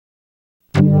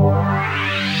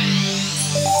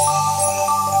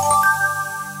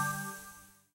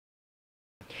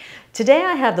Today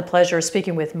I have the pleasure of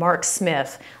speaking with Mark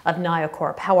Smith of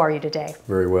NioCorp. How are you today?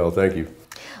 Very well, thank you.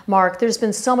 Mark, there's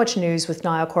been so much news with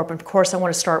NioCorp, and of course I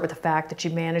want to start with the fact that you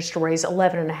managed to raise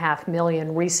 $11.5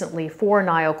 million recently for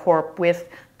NioCorp with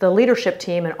the leadership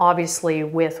team and obviously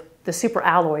with the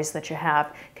superalloys that you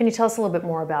have. Can you tell us a little bit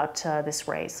more about this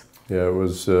raise? Yeah, it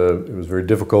was very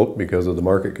difficult because of the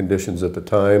market conditions at the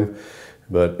time.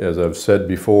 But as I've said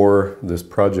before, this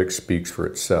project speaks for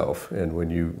itself. And when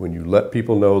you let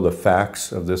people know the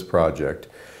facts of this project,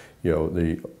 you know,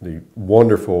 the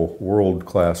wonderful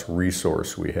world-class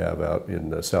resource we have out in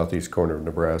the southeast corner of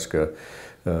Nebraska,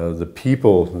 the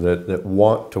people that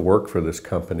want to work for this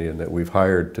company and that we've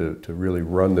hired to really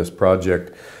run this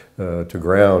project to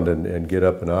ground and get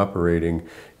up and operating,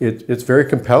 it's very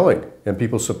compelling and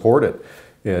people support it.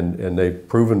 And they've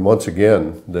proven once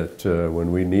again that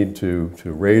when we need to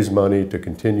raise money to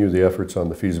continue the efforts on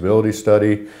the feasibility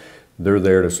study, they're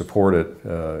there to support it,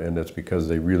 and that's because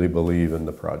they really believe in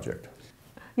the project.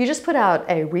 You just put out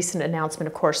a recent announcement,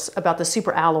 of course, about the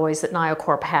superalloys that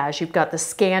NioCorp has. You've got the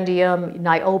scandium,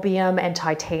 niobium, and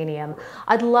titanium.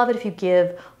 I'd love it if you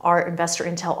give our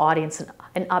InvestorIntel audience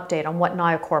an update on what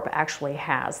NioCorp actually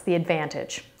has, the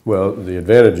advantage. Well, the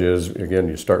advantage is, again,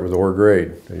 you start with ore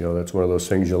grade. You know, that's one of those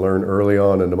things you learn early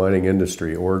on in the mining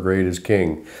industry. Ore grade is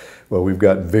king. Well, we've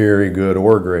got very good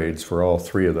ore grades for all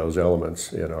three of those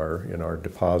elements in our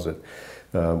deposit.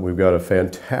 We've got a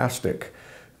fantastic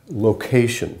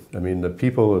location. I mean, the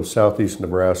people of southeast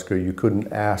Nebraska, you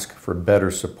couldn't ask for better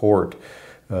support.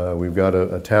 We've got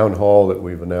a town hall that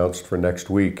we've announced for next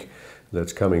week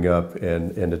that's coming up,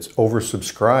 and it's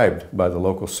oversubscribed by the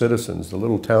local citizens. The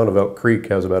little town of Elk Creek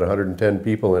has about 110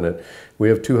 people in it. We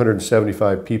have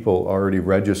 275 people already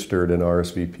registered and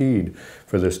RSVP'd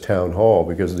for this town hall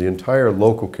because the entire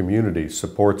local community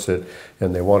supports it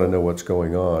and they want to know what's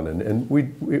going on. And we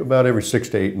about every 6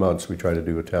 to 8 months we try to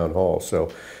do a town hall. So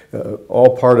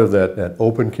all part of that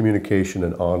open communication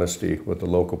and honesty with the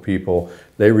local people.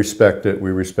 They respect it,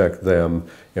 we respect them,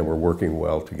 and we're working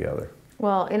well together.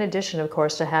 Well, in addition, of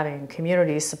course, to having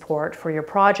community support for your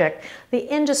project, the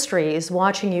industry is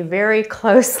watching you very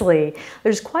closely.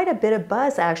 There's quite a bit of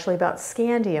buzz, actually, about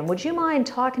scandium. Would you mind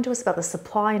talking to us about the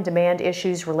supply and demand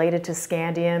issues related to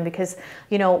scandium? Because,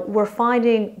 you know, we're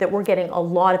finding that we're getting a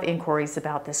lot of inquiries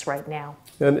about this right now.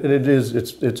 And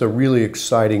it's a really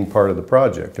exciting part of the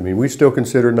project. I mean, we still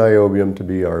consider niobium to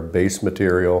be our base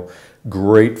material,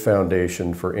 great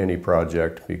foundation for any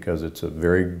project because it's a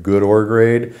very good ore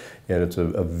grade and it's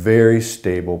a very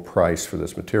stable price for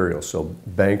this material. So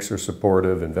banks are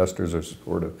supportive, investors are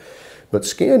supportive. But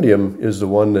scandium is the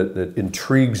one that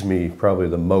intrigues me probably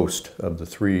the most of the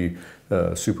three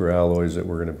superalloys that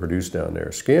we're going to produce down there.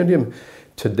 Scandium,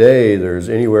 today there's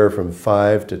anywhere from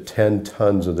 5 to 10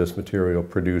 tons of this material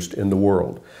produced in the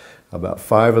world. About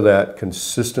 5 of that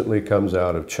consistently comes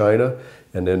out of China,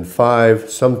 and then 5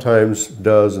 sometimes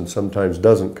does and sometimes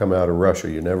doesn't come out of Russia.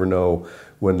 You never know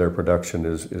when their production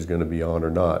is going to be on or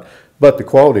not. But the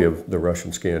quality of the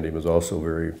Russian scandium is also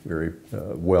very, very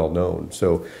well known.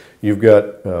 So you've got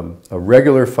a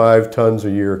regular 5 tons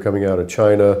a year coming out of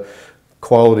China.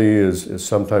 Quality is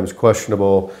sometimes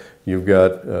questionable. You've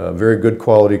got very good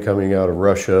quality coming out of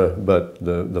Russia, but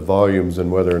the volumes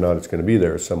and whether or not it's going to be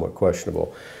there is somewhat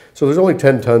questionable. So there's only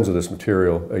 10 tons of this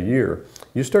material a year.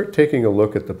 You start taking a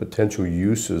look at the potential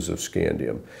uses of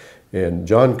scandium. And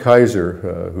John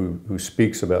Kaiser, who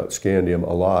speaks about scandium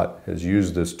a lot, has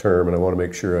used this term, and I want to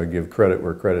make sure I give credit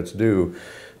where credit's due.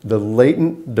 The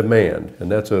latent demand,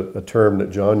 and that's a term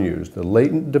that John used, the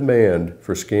latent demand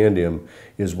for scandium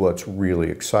is what's really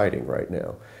exciting right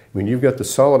now. I mean, you've got the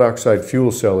solid oxide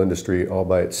fuel cell industry all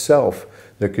by itself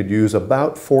that could use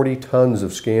about 40 tons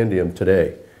of scandium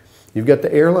today. You've got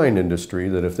the airline industry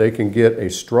that if they can get a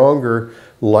stronger,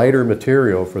 lighter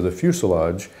material for the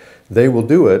fuselage, they will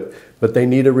do it, but they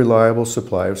need a reliable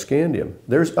supply of scandium.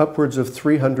 There's upwards of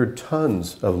 300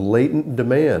 tons of latent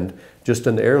demand just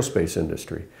in the aerospace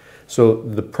industry. So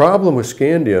the problem with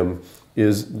scandium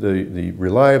is the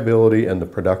reliability and the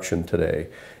production today.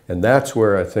 And that's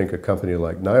where I think a company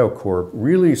like NioCorp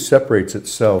really separates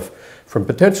itself from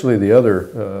potentially the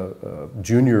other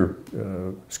junior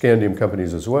scandium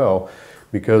companies as well,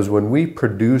 because when we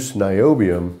produce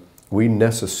niobium, we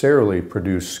necessarily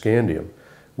produce scandium.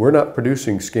 We're not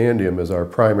producing scandium as our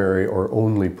primary or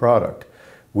only product.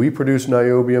 We produce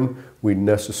niobium, we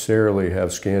necessarily have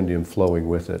scandium flowing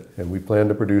with it, and we plan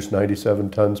to produce 97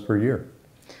 tons per year.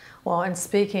 Well, and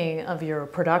speaking of your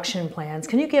production plans,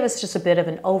 can you give us just a bit of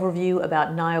an overview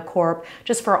about NioCorp,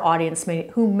 just for our audience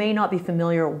who may not be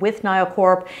familiar with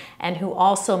NioCorp and who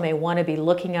also may want to be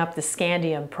looking up the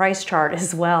scandium price chart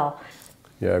as well?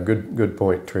 Yeah, good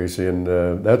point, Tracy. And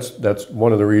that's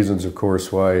one of the reasons, of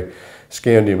course, why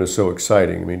scandium is so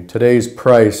exciting. I mean, today's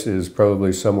price is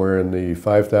probably somewhere in the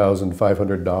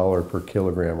 $5,500 per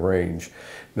kilogram range.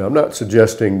 Now, I'm not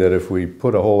suggesting that if we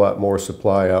put a whole lot more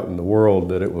supply out in the world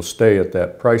that it will stay at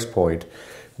that price point,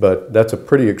 but that's a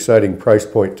pretty exciting price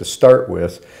point to start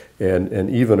with, and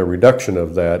even a reduction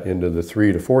of that into the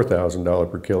 $3,000 to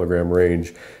 $4,000 per kilogram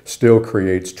range still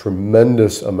creates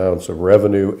tremendous amounts of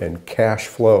revenue and cash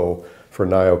flow for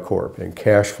NioCorp. And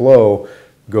cash flow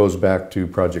goes back to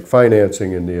project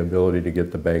financing and the ability to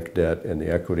get the bank debt and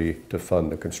the equity to fund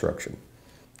the construction.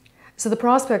 So the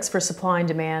prospects for supply and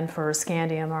demand for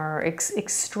scandium are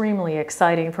extremely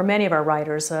exciting for many of our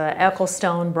writers.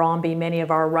 Ecclestone, Bromby, many of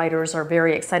our writers are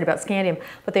very excited about scandium,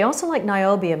 but they also like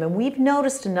niobium, and we've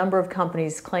noticed a number of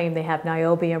companies claim they have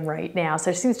niobium right now.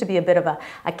 So there seems to be a bit of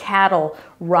a cattle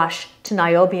rush to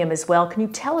niobium as well. Can you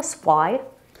tell us why?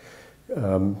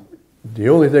 The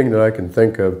only thing that I can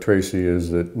think of, Tracy, is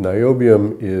that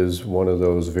niobium is one of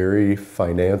those very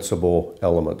financeable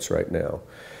elements right now.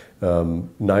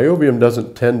 Niobium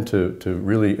doesn't tend to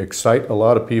really excite a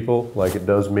lot of people like it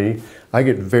does me. I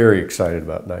get very excited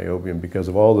about niobium because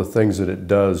of all the things that it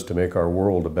does to make our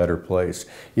world a better place.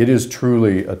 It is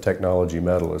truly a technology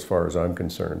metal as far as I'm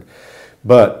concerned.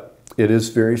 But it is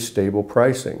very stable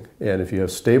pricing. And if you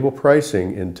have stable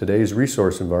pricing in today's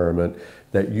resource environment,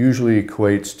 that usually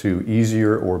equates to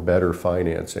easier or better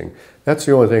financing. That's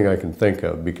the only thing I can think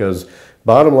of, because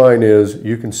bottom line is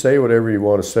you can say whatever you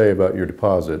want to say about your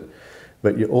deposit,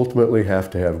 but you ultimately have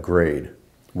to have grade.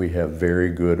 We have very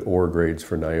good ore grades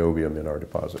for niobium in our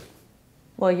deposit.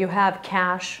 Well, you have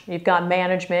cash, you've got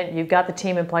management, you've got the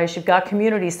team in place, you've got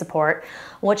community support.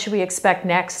 What should we expect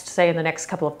next, say in the next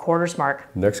couple of quarters,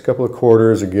 Mark? Next couple of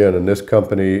quarters, again, and this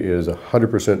company is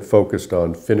 100% focused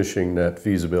on finishing that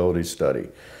feasibility study.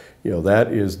 You know,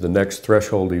 that is the next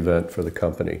threshold event for the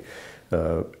company.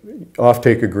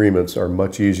 Offtake agreements are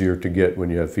much easier to get when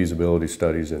you have feasibility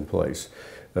studies in place.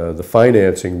 The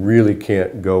financing really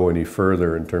can't go any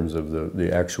further in terms of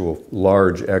the actual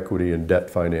large equity and debt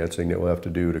financing that we'll have to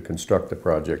do to construct the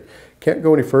project. Can't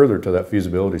go any further till that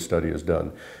feasibility study is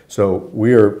done. So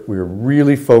we're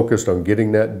really focused on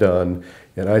getting that done,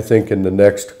 and I think in the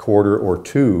next quarter or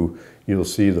two you'll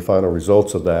see the final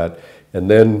results of that. And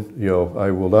then, you know,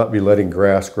 I will not be letting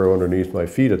grass grow underneath my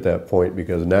feet at that point,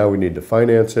 because now we need to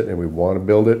finance it and we want to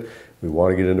build it. We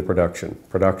want to get into production.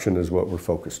 Production is what we're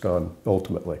focused on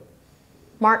ultimately.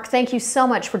 Mark, thank you so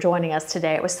much for joining us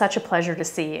today. It was such a pleasure to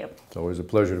see you. It's always a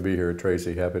pleasure to be here,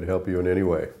 Tracy. Happy to help you in any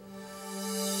way.